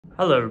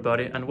Hello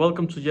everybody and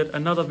welcome to yet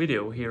another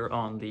video here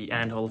on the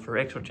Ant Holleufer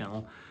extra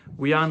channel.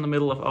 We are in the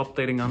middle of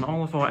updating on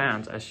all of our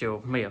ants, as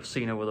you may have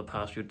seen over the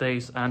past few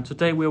days, and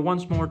today we're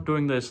once more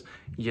doing this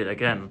yet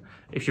again.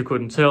 If you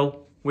couldn't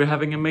tell, we're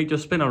having a major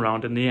spin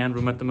around in the ant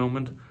room at the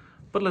moment,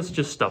 but let's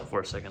just stop for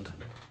a second.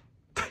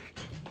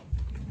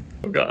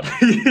 Oh god.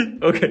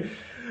 Okay,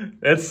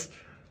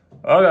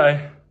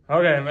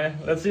 okay man,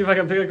 let's see if I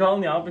can pick a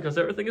colony out because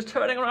everything is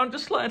turning around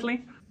just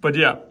slightly. But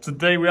yeah,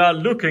 today we are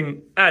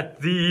looking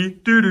at the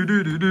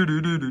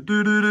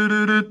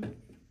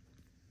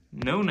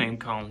no-name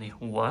colony.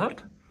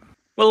 What?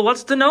 Well,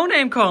 what's the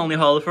no-name colony,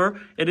 Holleufer?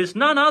 It is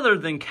none other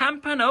than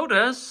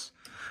camponotus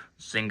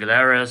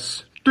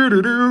singularis.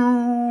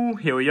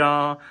 Here we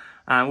are.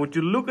 And would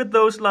you look at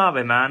those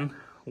larvae, man?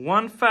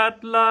 1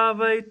 fat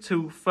larvae,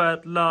 2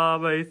 fat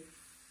larvae,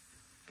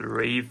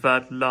 3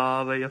 fat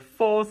larvae, a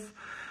 4th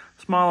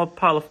smaller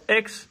pile of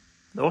eggs.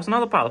 There was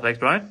another pile of eggs,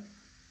 right?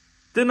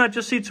 Didn't I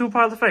just see 2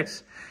 piles of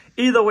eggs?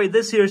 Either way,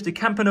 this here is the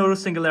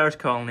camponotus singularis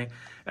colony.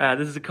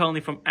 This is a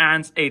colony from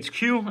Ants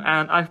HQ,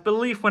 and I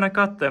believe when I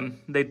got them,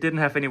 they didn't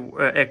have any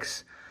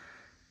eggs,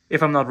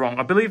 if I'm not wrong.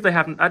 I believe they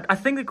haven't. I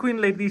think the queen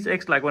laid these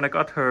eggs like when I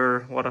got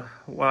her,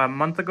 a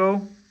month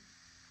ago?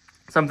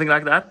 Something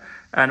like that.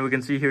 And we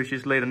can see here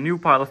she's laid a new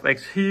pile of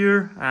eggs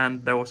here,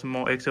 and there was some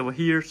more eggs over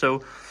here.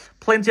 So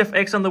plenty of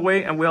eggs on the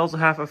way, and we also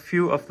have a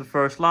few of the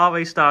first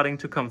larvae starting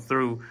to come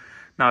through.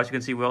 Now, as you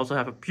can see, we also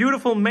have a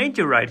beautiful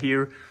major right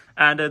here.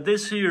 And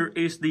this here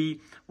is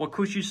the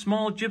Wakooshi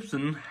small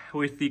gypsum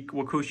with the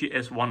Wakooshi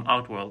S1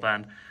 outworld.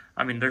 And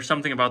I mean, there's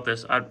something about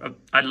this.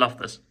 I love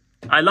this.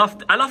 I love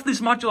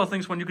these modular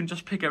things when you can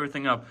just pick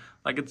everything up.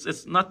 Like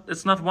it's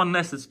not one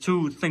nest, it's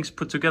 2 things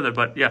put together.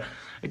 But yeah,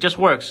 it just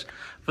works.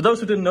 For those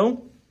who didn't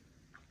know,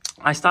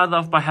 I started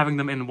off by having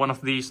them in one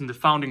of these in the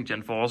founding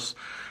Gen 4s.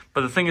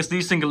 But the thing is,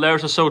 these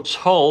singularis are so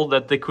tall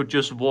that they could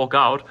just walk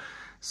out.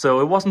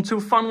 So it wasn't too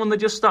fun when they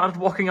just started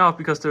walking out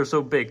because they're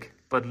so big.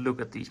 But look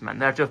at these, man.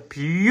 They're just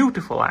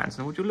beautiful ants.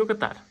 And would you look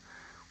at that?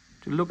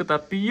 Would you look at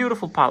that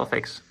beautiful pile of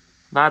eggs?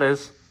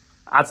 That's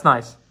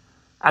nice.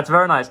 That's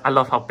very nice. I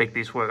love how big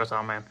these workers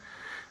are, man.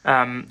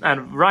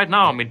 And right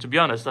now, I mean, to be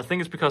honest, I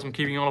think it's because I'm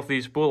keeping all of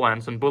these bull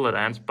ants and bullet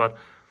ants. But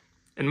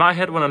in my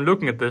head, when I'm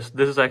looking at this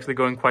is actually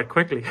going quite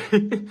quickly.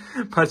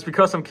 But it's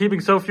because I'm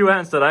keeping so few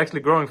ants that are actually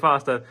growing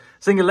fast. That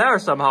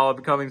singularis somehow are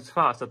becoming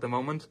fast at the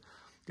moment.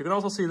 You can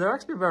also see they're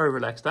actually very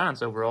relaxed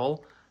ants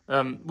overall,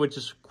 which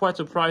is quite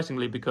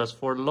surprisingly because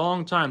for a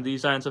long time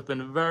these ants have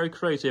been very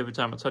crazy every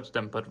time I touch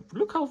them. But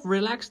look how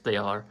relaxed they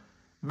are.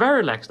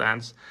 Very relaxed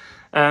ants.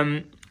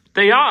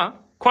 They are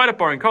quite a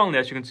boring colony,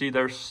 as you can see.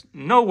 There's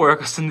no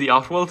workers in the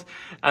outworld,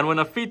 and when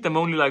I feed them,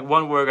 only like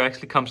 1 worker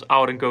actually comes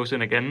out and goes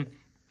in again.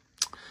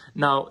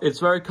 Now, it's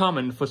very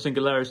common for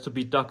singularis to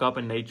be dug up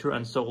in nature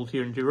and sold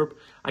here in Europe.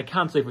 I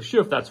can't say for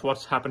sure if that's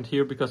what's happened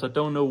here because I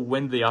don't know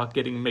when they are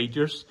getting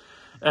majors.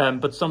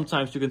 But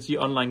sometimes you can see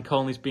online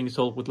colonies being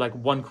sold with like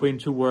 1 queen,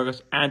 2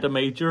 workers and a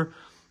major.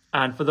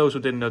 And for those who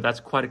didn't know,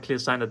 that's quite a clear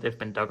sign that they've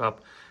been dug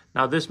up.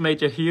 Now this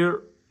major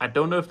here, I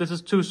don't know if this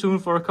is too soon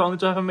for a colony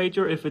to have a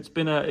major, if it's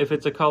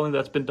a colony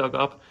that's been dug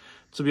up.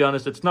 To be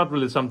honest, it's not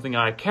really something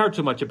I care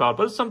too much about,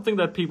 but it's something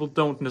that people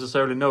don't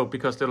necessarily know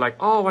because they're like,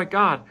 oh my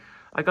god,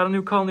 I got a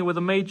new colony with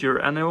a major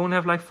and I only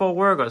have like 4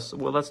 workers.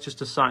 Well, that's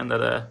just a sign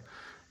that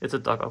it's a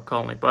dug up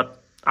colony.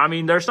 But I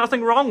mean, there's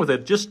nothing wrong with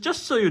it,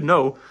 just so you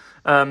know.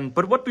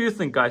 But what do you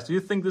think, guys? Do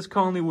you think this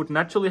colony would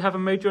naturally have a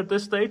major at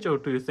this stage, or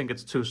do you think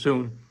it's too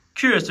soon?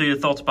 Curious to hear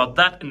your thoughts about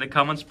that in the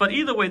comments. But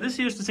either way, this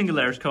here's the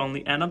singularis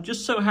colony, and I'm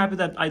just so happy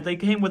that they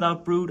came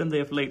without brood and they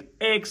have laid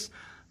eggs.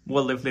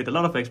 Well, they've laid a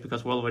lot of eggs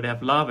because, well, they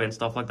have larvae and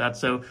stuff like that.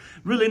 So,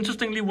 really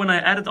interestingly, when I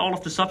added all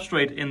of the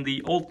substrate in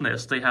the old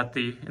nest, they had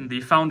in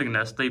the founding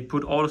nest, they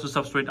put all of the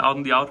substrate out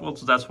in the outworld.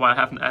 So that's why I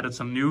haven't added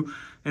some new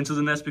into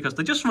the nest, because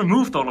they just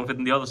removed all of it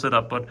in the other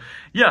setup. But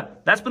yeah,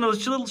 that's been a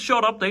little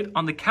short update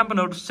on the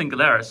camponotus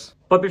singularis.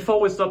 But before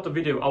we stop the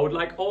video, I would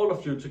like all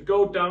of you to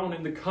go down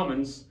in the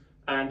comments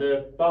and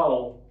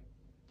bow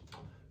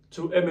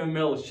to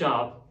MML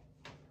Sharp.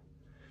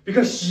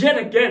 Because yet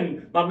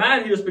again, my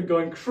man here has been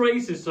going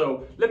crazy,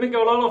 so let me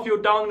go all of you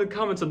down in the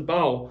comments and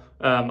bow.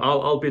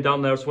 I'll be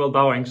down there as well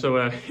bowing, so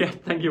yeah,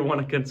 thank you,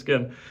 One Against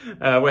Skin.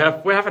 We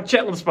have a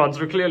channel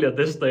sponsor clearly at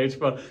this stage,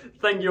 but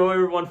thank you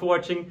everyone for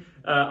watching.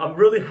 I'm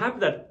really happy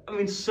that, I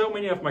mean, so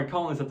many of my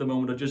colonies at the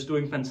moment are just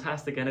doing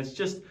fantastic, and it's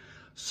just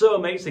so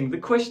amazing. The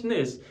question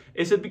is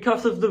it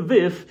because of the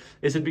VIF?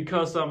 Is it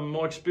because I'm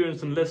more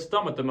experienced and less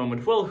dumb at the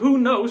moment? Well, who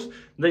knows?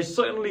 They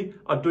certainly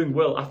are doing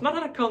well. I've not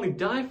had a colony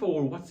die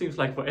for what seems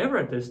like forever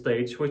at this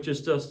stage, which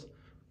is just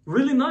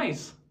really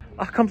nice.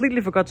 I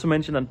completely forgot to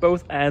mention that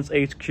both Ants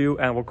HQ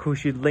and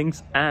Wakooshi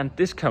links and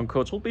discount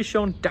codes will be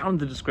shown down in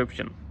the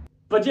description.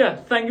 But yeah,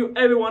 thank you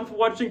everyone for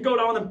watching. Go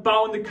down and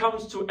bow in the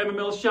comments to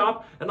MML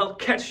Sharp, and I'll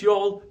catch you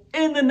all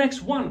in the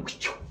next one.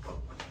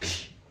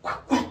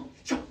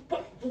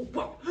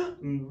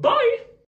 Bye!